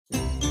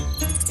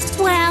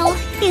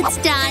It's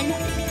done.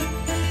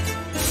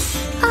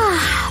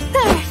 Ah,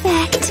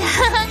 perfect.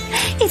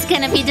 It's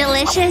gonna be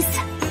delicious.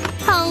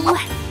 Oh,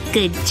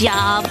 good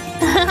job.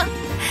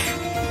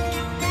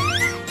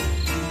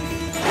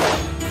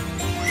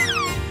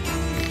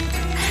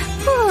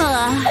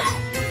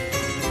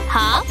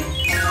 Huh?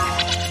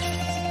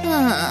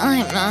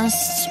 I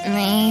must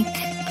make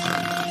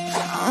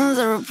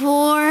the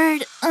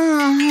report.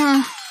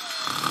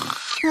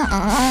 Ouch!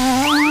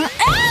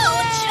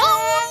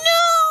 Oh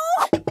no!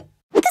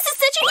 This is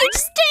such a huge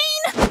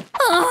stain!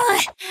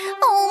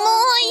 Oh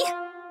my!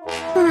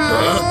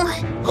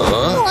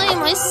 Why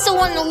am I so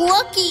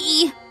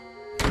unlucky?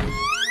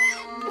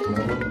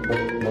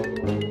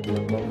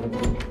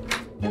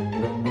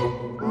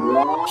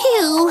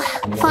 Phew,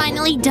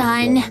 finally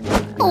done.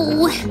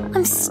 Oh,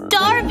 I'm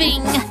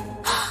starving.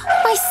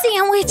 My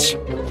sandwich.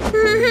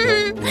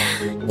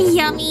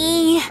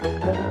 Yummy.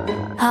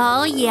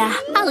 Oh yeah,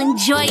 I'll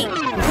enjoy it.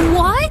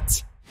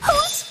 What? Who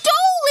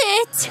stole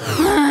it?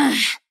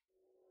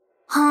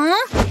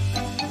 Huh?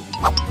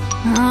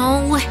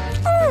 Oh.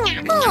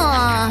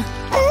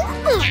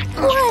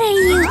 What are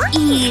you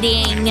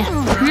eating?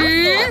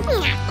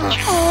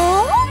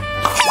 Oh.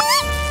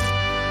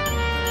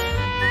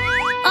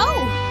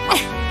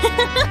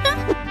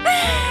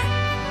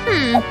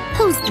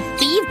 Who's the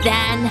thief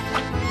then?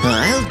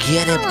 I'll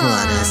get a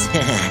bonus.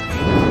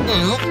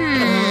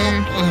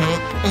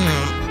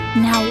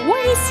 Now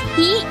what is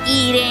he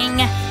eating?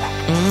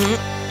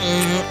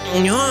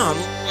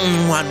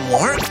 One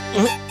more?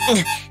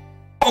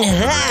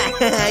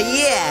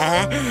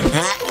 Yeah.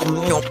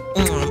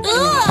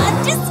 Ugh,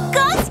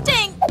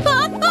 disgusting!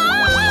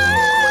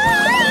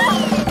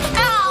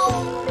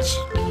 Ouch!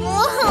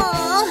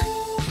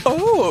 Oh!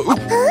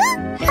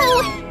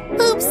 Oh,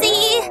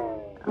 oopsie!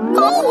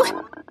 Oh,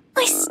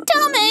 my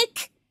stomach!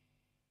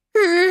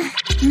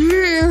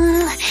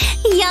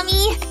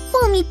 Yummy!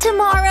 We'll meet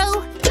tomorrow.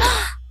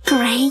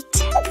 Great!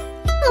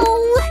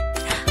 Oh,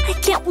 I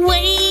can't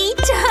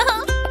wait!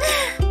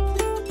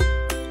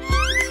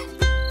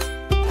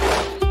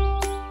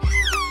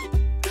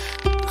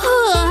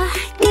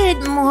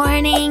 Good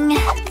morning.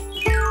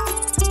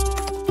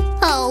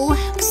 Oh,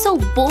 I'm so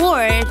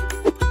bored.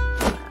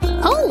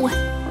 Oh,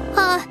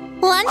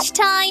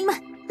 lunchtime.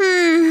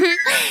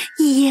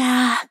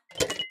 Yeah.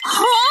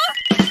 Huh?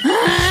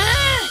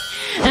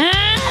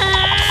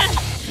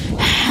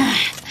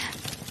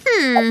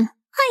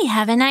 I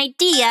have an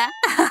idea.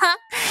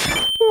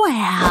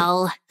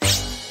 Well.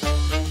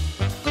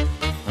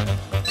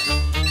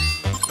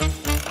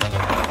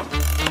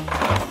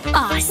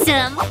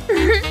 Awesome.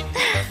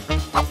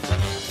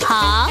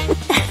 Huh?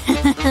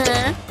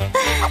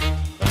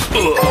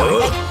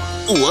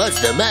 What's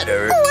the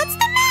matter? What's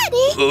the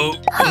matter?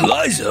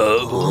 Liza!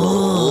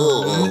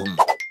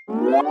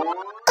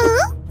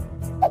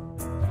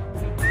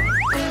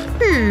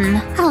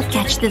 I'll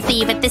catch the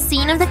thief at the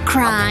scene of the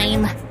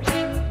crime.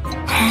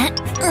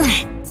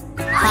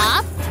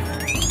 Huh?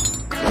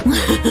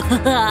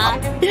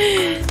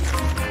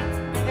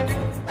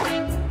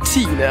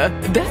 Tina,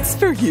 that's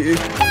for you.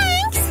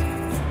 Thanks!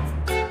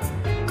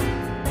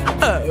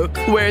 Oh,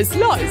 where's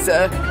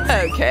Liza?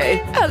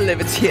 Okay, I'll leave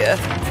it here.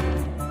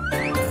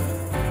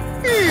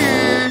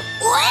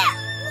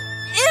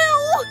 Ew!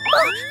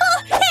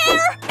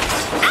 Hair!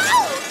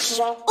 Ouch!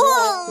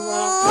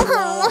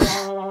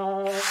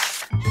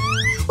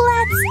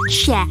 Let's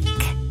check.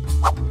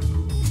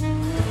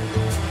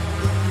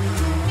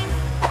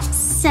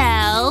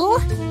 So…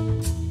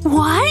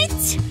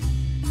 What?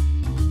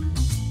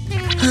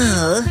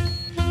 Oh,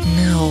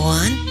 no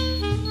one?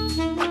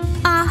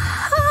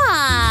 Aha!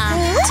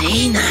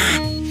 Tina!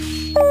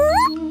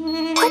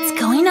 What's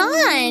going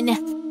on?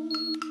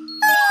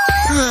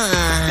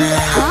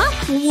 Huh?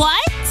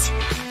 What?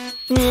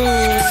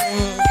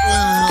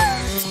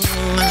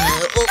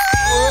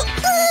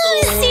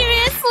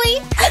 Seriously?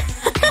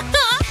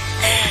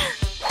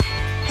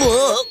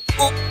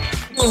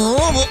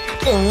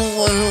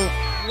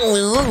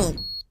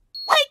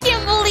 I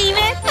can't believe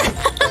it!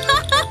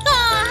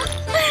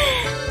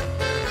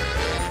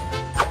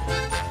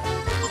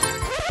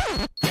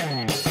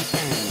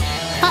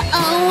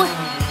 Uh-oh!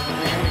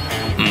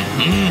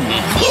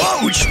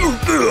 Ouch!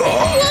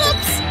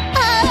 Whoops!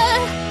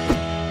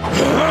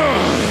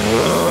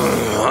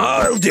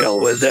 I'll deal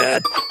with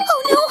that.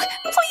 Oh no!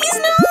 Please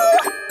no!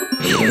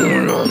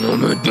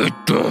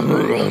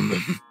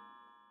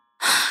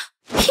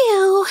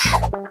 Phew!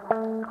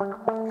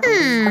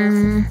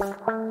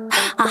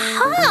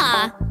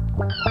 Aha!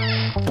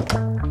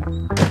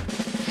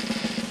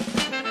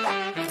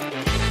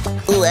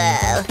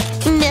 Well,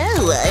 no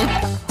one.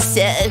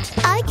 So,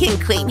 I can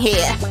clean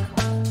here.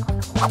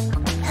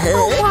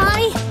 Oh,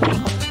 why?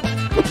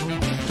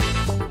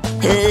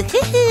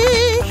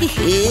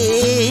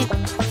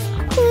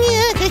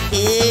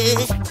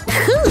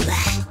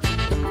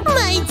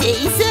 My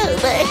day's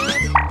over.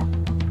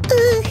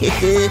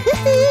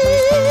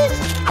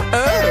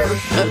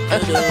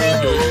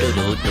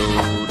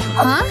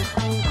 Huh?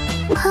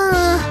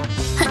 Huh?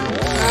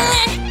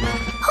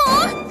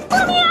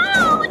 Let me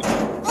out!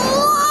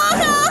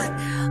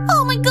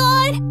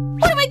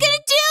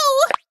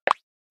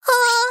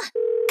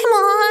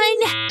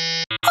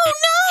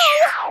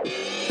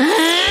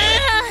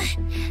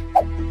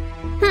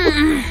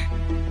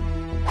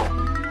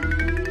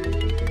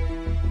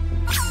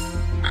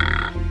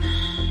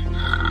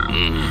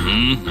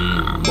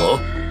 Huh?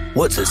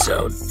 What's the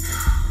sound?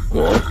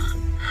 What?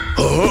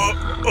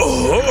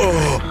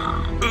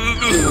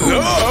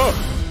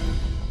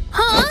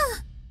 Huh?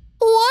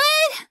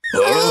 What?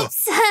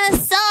 Oops,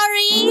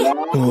 sorry.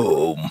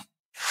 Oh.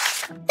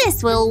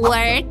 This will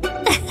work.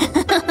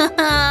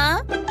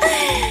 Huh?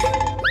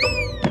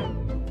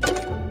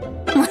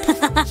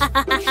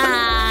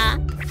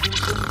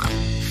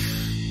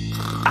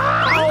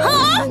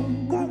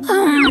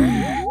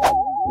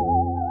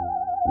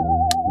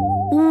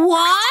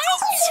 What?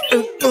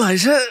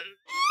 Liza?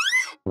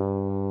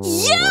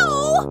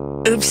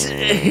 You? Oops.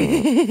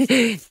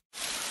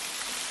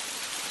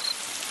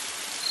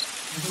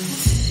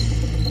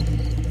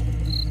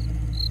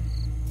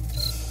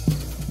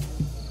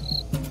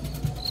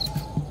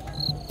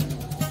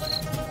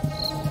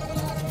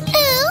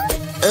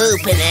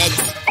 Open it.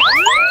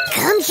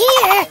 Come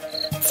here.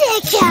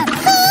 Take him.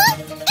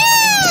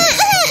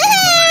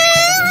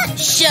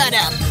 Shut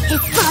up.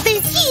 His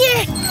father's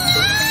here.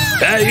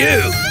 Hey, you!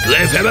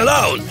 Leave him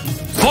alone!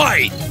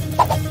 Fight!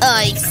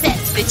 I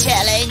accept the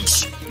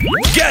challenge.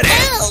 Get it!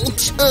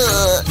 Ouch.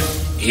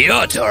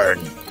 Your turn.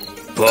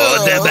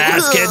 Put the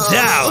basket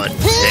down.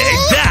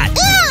 Take that!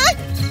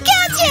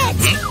 Catch it!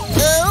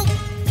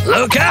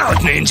 Look out,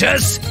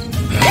 ninjas!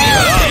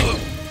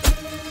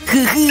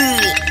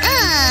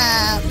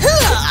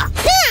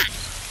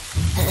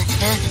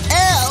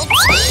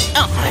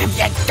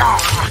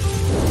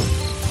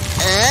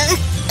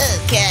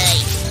 Okay.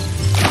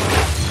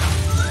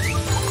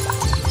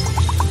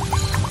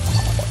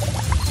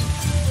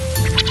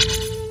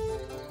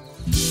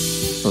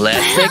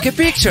 Let's take a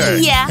picture.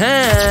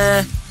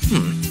 Yeah.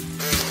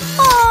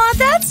 Aw,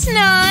 that's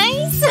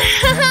nice.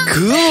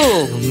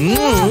 Cool.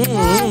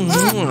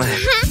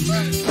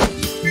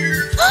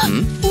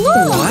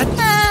 What?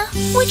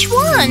 Which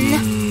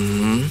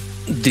one?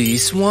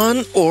 This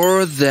one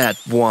or that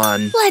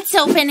one? Let's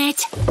open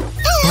it. We'll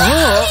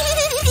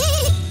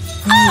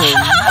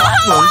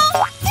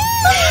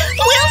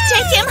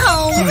take him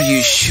home. Are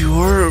you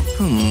sure?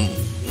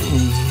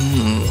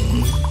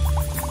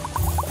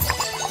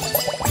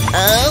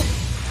 Oh,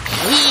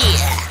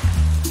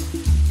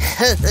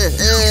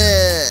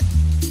 yeah.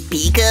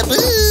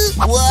 Peekaboo.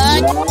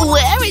 What?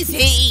 Where is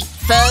he?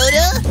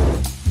 Photo?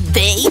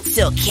 They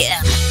took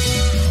him.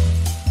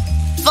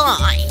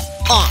 Fine.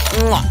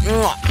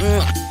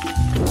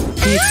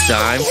 It's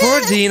time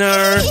for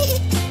dinner.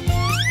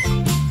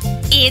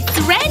 It's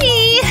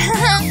ready.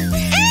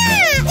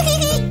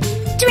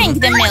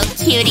 Drink the milk,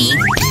 cutie.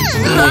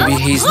 Maybe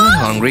he's not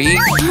hungry.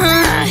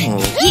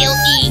 He'll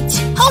eat.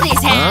 Hold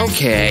his hand.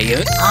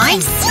 Okay. I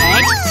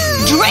said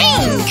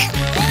drink.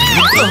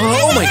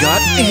 Oh my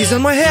god, he's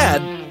on my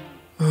head.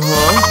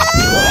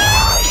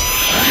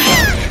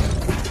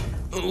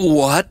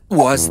 What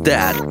was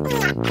that?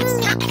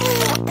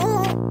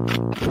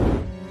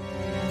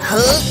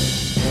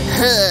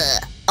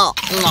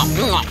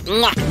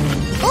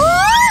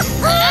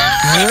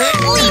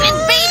 Leave it,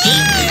 baby.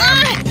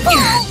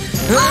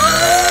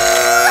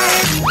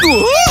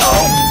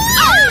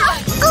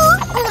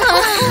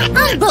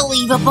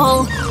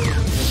 Unbelievable.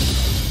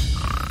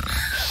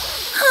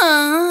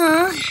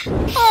 Aw,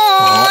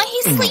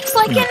 he sleeps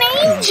like an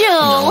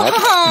angel.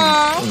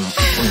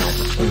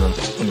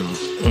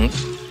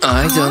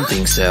 I don't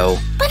think so.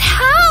 But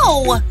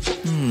how?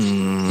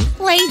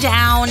 Lay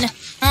down.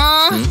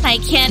 I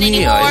can't Me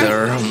anymore.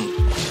 either.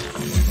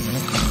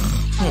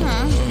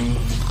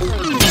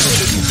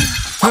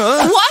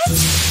 What?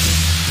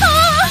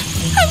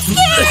 I'm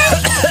scared.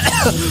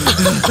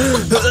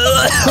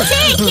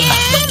 Take him.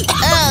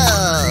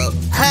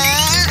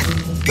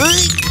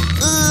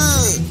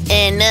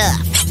 Enough.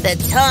 The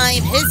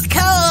time has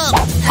come.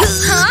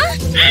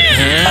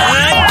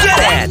 Get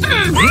it!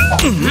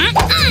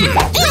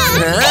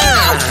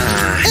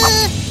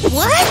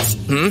 What?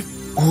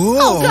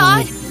 Oh,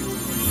 God.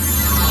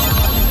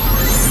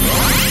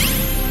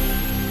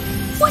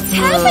 What's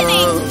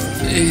happening?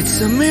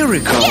 It's a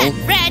miracle. Get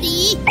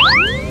ready.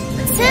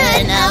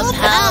 Turn our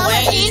power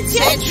into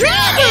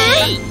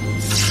dragon.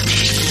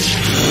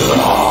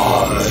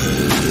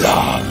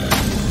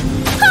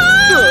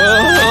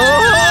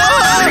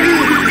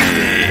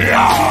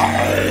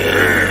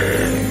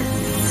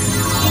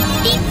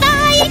 The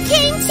fire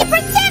came to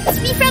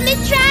protect me from the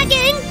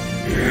dragon.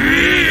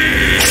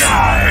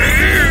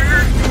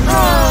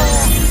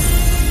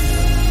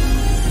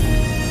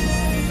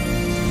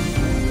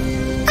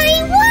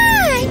 I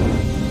won!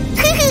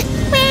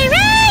 Where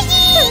are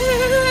you?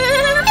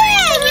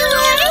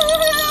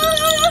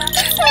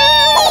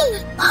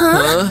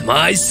 Huh?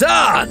 My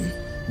son!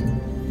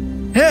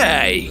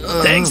 Hey,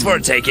 thanks for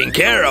taking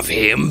care of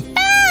him.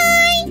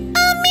 Bye!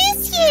 I'll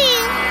miss you.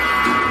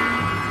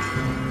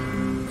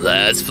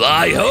 Let's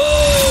fly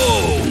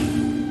home!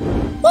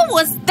 What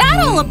was that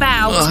all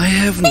about? I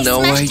have They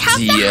no smashed half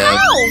the idea.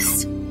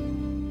 house.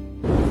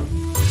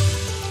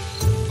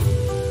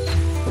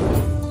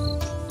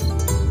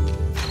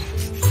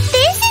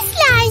 This is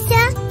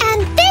Liza, and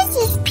this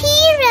is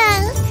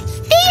Pear.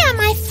 They are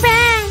my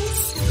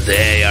friends.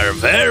 They are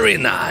very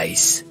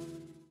nice.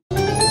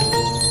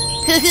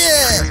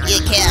 You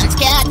can't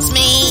catch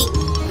me.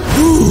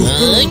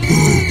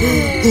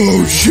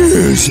 Oh,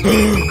 jeez.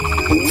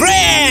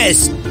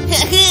 Freeze!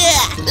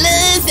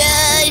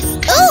 Losers!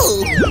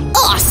 Oh,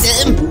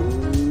 awesome!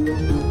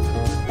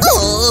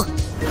 Oh,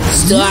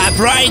 Stop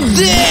right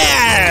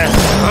there!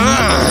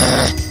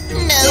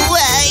 no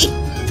way!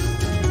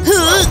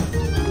 Huh?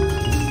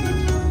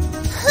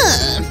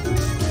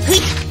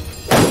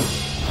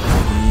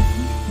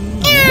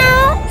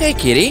 Hey,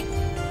 kitty.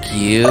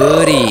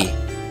 Cutie.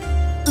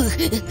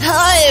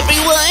 Hi,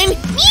 everyone!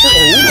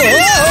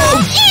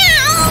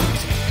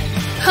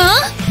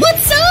 Huh?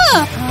 What's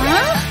up?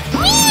 Huh?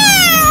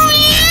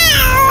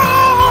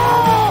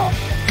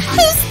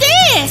 Who's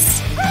this?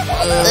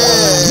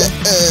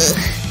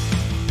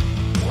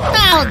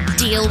 I'll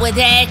deal with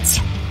it.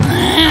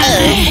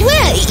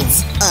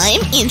 Wait!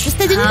 I'm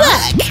interested in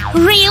work.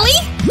 Really?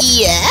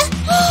 Yeah?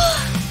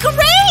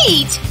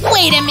 Great!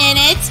 Wait a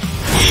minute.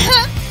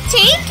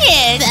 Take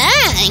it.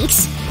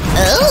 Thanks!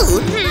 Oh,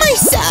 my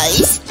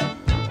size!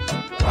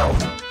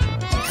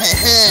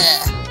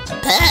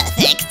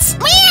 Perfect!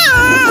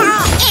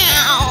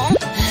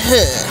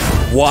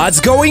 What's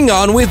going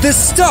on with the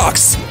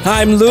stocks?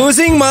 I'm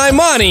losing my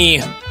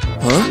money.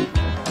 Huh?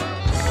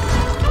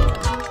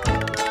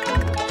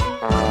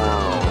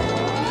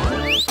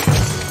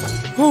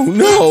 Oh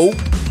no!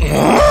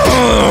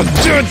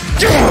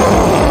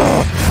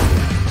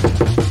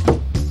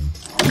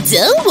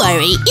 Don't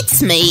worry,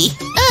 it's me.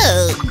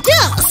 Oh,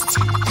 dust!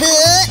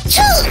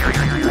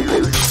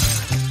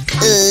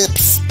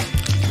 Oops.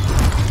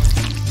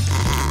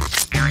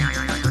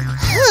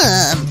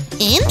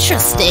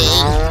 Interesting.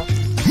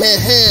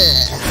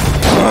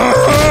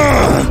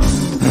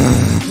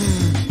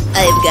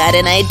 I've got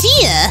an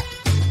idea.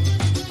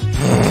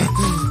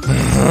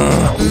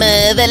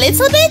 Move a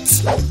little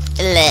bit.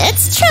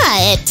 Let's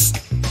try it.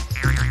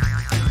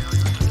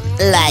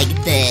 Like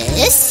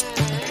this.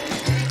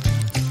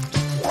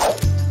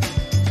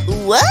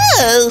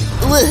 Whoa!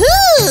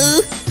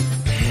 Woohoo!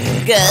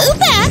 Go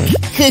back.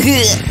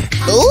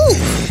 Oh!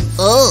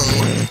 Oh!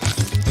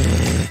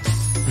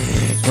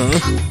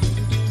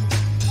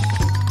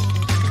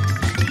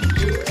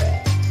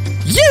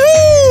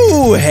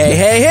 Yoo-hoo! Hey,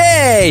 hey,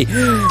 hey!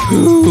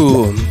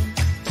 Ooh.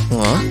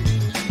 Huh?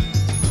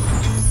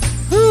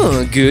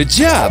 Oh, good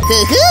job.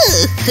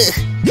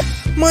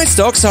 My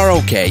stocks are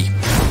okay.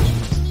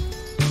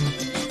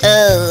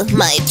 Oh,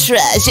 my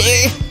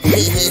treasure.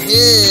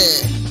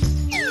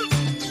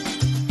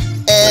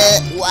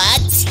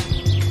 What?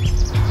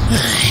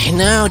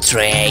 No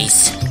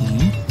trace.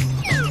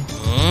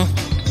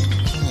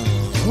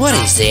 What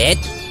is it?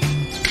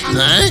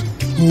 Huh?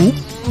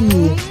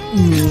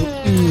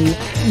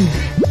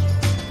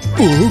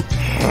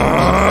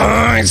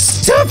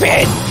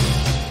 Stupid!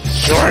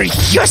 You're a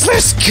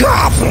useless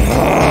cop!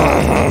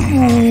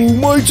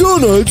 My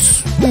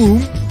donuts.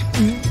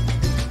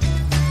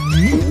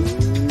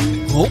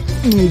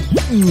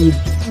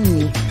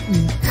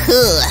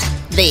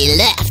 They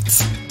left.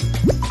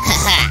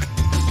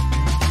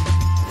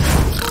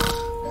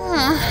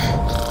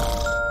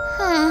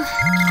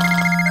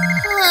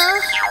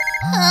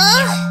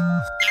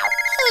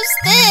 Who's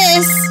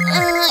this?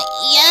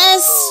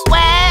 Yes.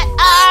 Where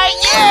are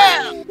you?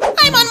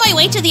 I'm on my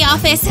way to the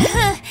office.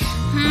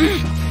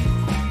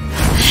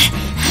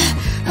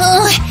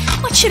 Oh,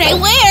 what should I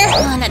wear?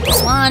 Not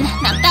this one,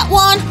 not that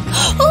one.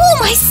 Oh,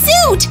 my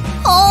suit!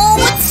 Oh,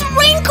 it's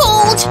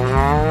wrinkled.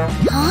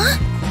 Huh?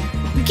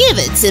 Give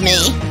it to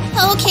me.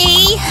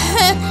 Okay.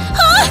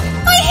 Huh?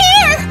 My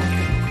hair!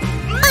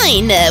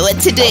 I know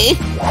what to do.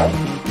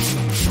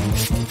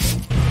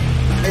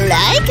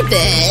 Like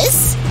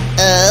this.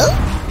 Oh?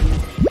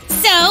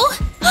 So?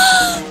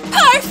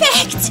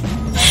 Perfect!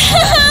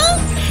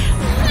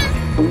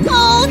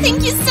 Oh,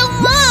 thank you so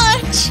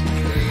much!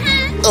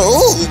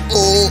 Oh,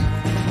 oh.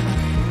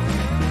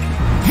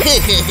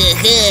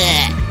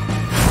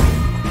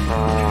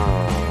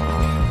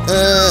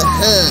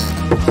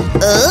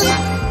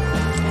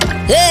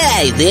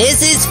 Hey,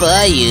 this is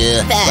for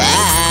you. Thanks.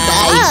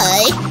 Bye.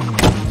 Bye.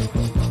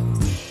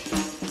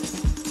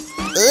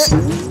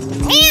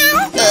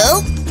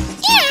 Oh.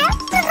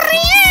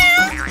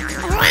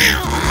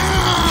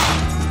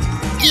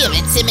 Give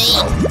it to me.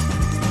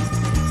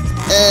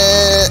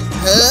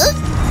 Huh?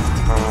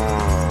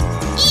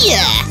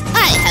 Yeah, I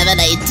have an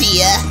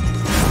idea.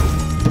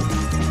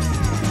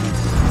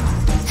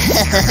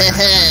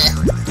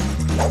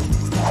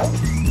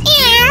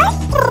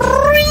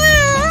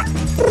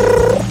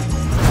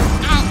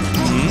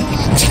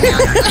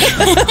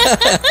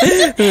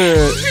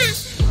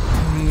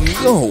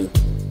 Oh.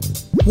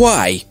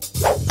 Why?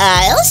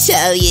 I'll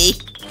show you.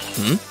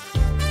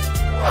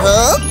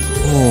 Huh?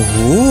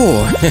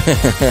 Oh.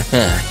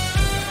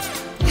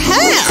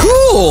 How?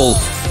 Cool.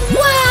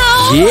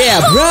 Wow! Yeah,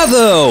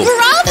 bravo.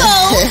 Bravo!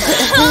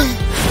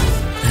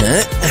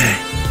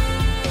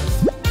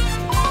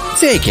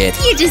 Take it.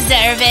 You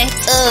deserve it.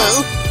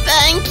 Oh,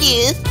 thank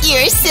you.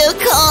 You're so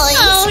kind.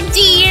 Oh,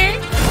 dear.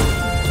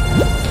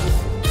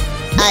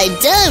 I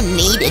don't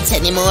need it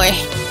anymore.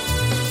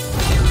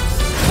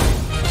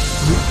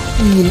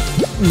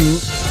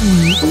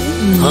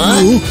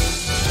 Huh?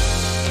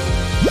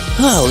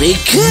 Holy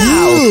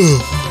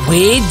cow!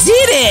 We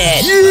did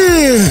it!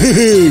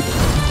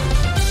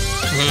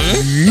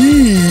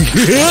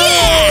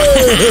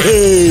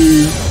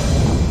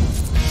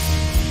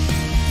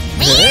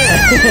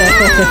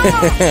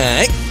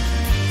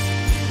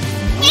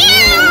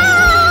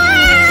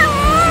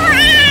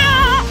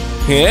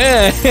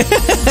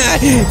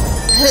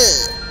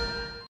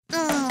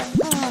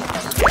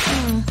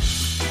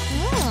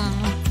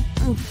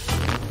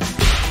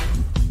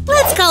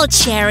 Let's go,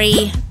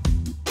 Cherry.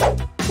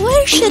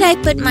 Where should I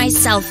put my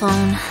cell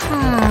phone?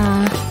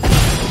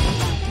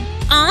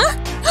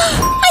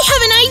 I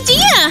have an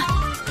idea!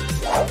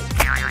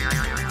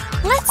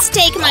 Let's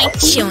take my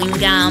chewing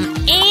gum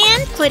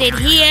and put it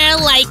here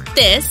like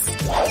this.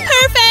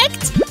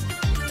 Perfect!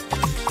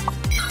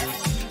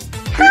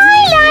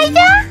 Hi,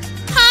 Liza!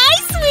 Hi,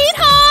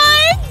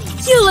 sweetheart!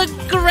 You look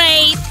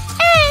great!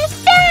 Thanks!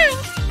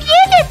 You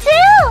do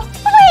too!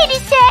 Wait a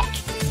sec!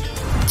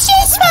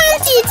 Just one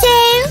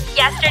detail!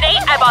 Yesterday,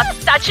 I bought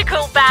such a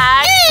cool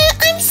bag.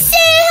 I'm so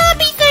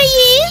happy for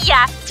you!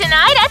 Yeah,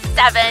 tonight at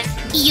 7.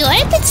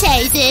 Your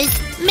purchases!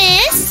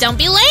 Miss? Don't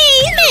be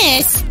late!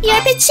 Miss! Your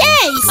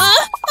purchase!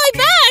 My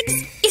bags!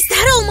 Is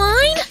that all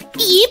mine?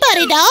 You bought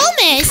it all,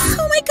 miss!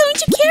 How am I going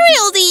to carry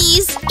all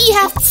these? You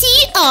have 2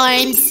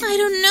 arms! I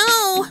don't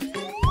know.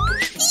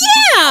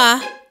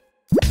 Yeah!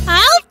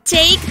 I'll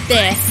take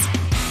this.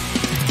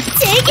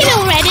 Take it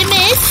already,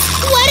 miss!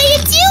 What are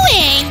you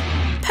doing?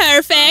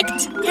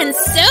 Perfect. And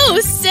so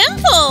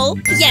simple.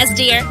 Yes,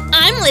 dear.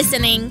 I'm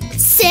listening.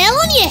 Sail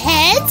on your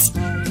head?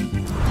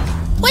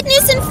 What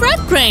news in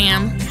front,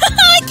 Graham?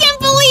 I can't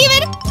believe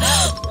it!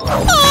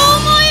 Oh,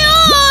 my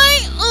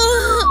eye!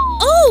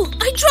 Oh,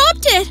 I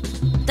dropped it!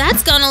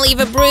 That's gonna leave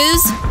a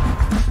bruise.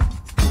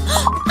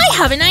 I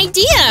have an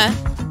idea!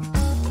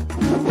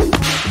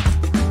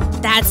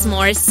 That's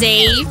more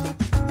safe.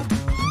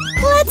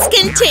 Let's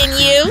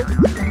continue.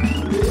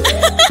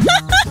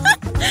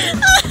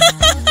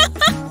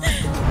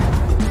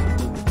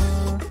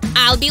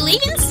 I'll be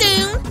leaving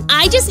soon.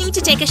 I just need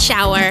to take a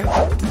shower.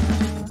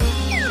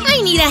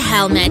 I need a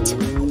helmet.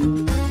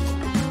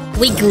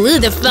 We glue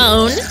the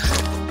phone.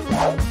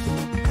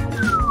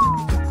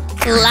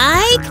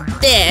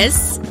 Like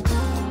this.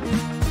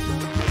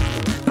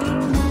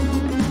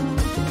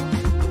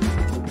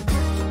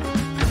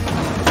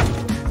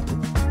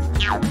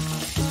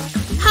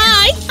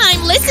 Hi,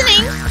 I'm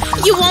listening.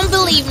 You won't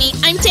believe me.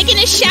 I'm taking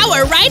a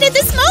shower right at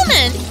this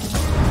moment.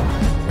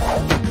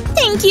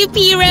 Thank you,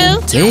 Piero.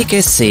 Take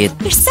a seat.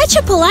 You're such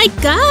a polite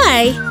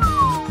guy.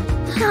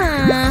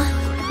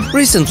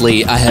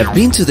 Recently, I have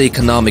been to the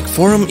Economic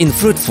Forum in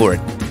Frankfurt.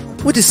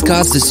 We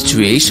discussed the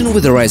situation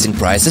with the rising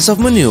prices of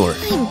manure.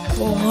 I'm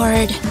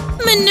bored.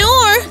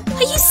 Manure?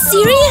 Are you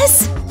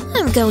serious?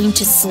 I'm going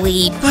to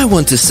sleep. I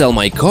want to sell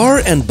my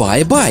car and buy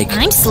a bike.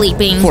 I'm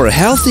sleeping. For a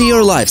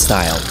healthier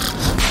lifestyle.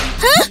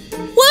 Huh?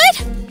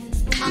 What?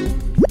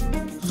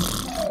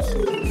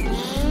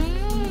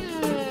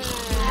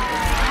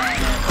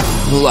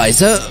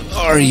 Liza,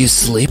 are you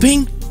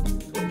sleeping?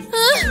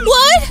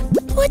 What?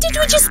 What did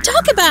we just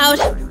talk about?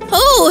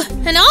 Oh,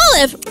 an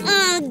olive.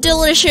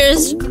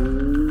 Delicious.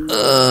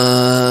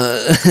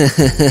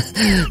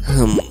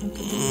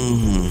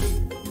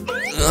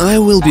 I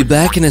will be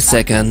back in a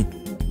second.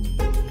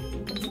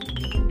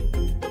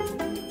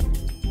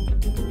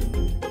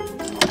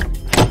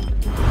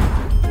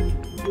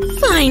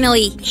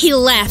 Finally, he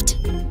left.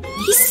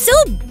 He's so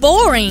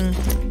boring.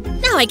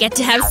 Now I get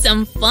to have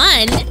some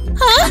fun.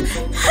 Huh?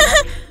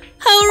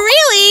 Oh,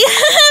 really?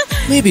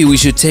 Maybe we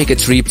should take a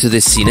trip to the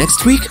sea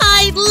next week?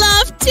 I'd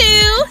love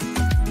to.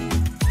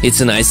 It's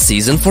a nice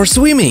season for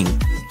swimming.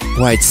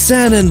 White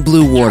sand and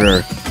blue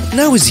water.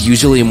 Now is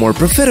usually a more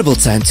profitable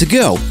time to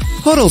go.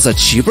 Hotels are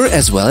cheaper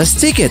as well as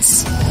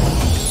tickets.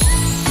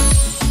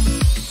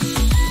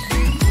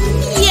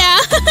 Yeah,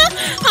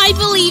 I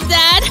believe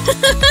that.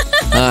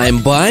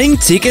 I'm buying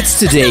tickets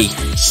today.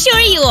 Sure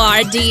you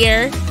are,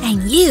 dear.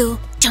 And you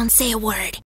don't say a word.